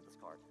minute to work with this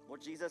card.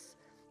 Lord Jesus,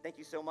 thank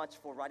you so much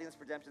for writing this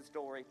redemption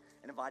story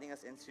and inviting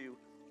us into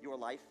your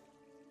life.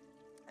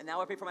 And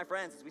now I pray for my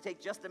friends as we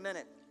take just a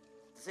minute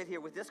to sit here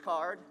with this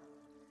card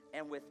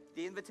and with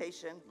the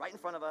invitation right in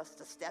front of us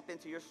to step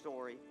into your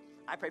story.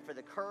 I pray for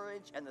the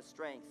courage and the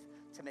strength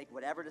to make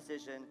whatever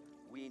decision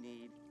we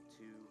need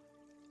to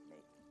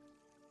make.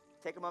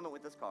 Take a moment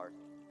with this card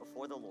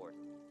before the Lord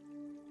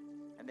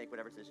and make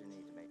whatever decision you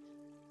need to make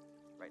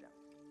right now.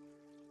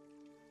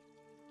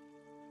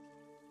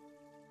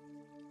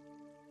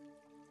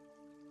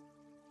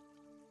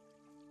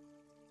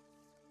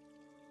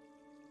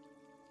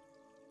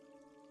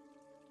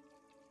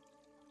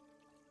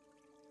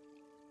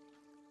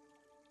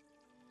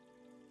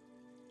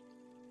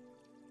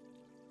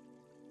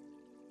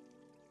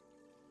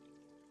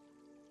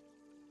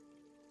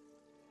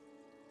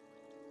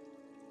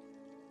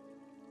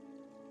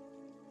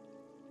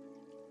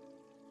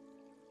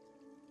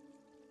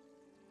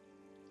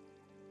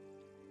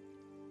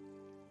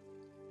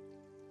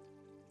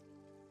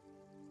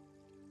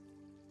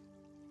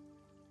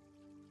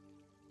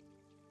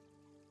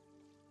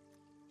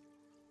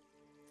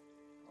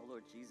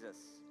 Lord Jesus,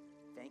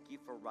 thank you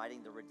for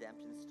writing the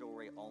redemption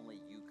story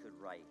only you could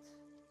write.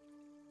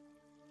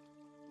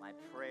 My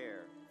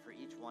prayer for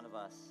each one of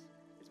us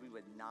is we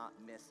would not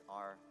miss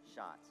our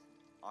shot,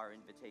 our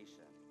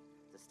invitation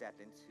to step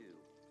into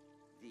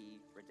the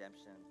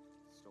redemption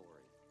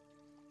story.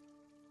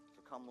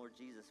 So come, Lord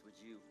Jesus, would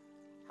you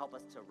help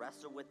us to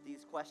wrestle with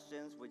these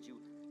questions? Would you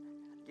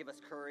give us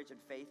courage and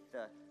faith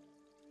to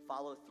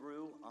follow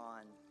through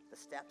on the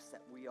steps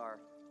that we are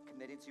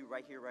committed to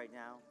right here, right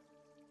now?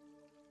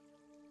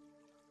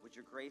 Would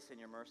your grace and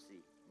your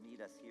mercy meet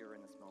us here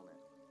in this moment?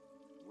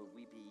 Would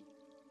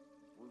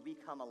we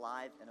come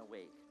alive and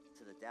awake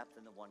to the depth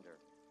and the wonder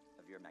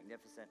of your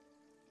magnificent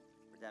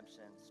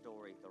redemption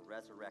story, the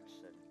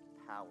resurrection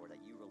power that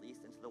you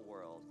released into the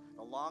world?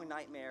 The long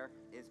nightmare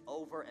is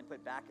over and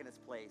put back in its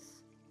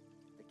place.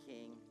 The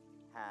King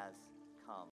has come.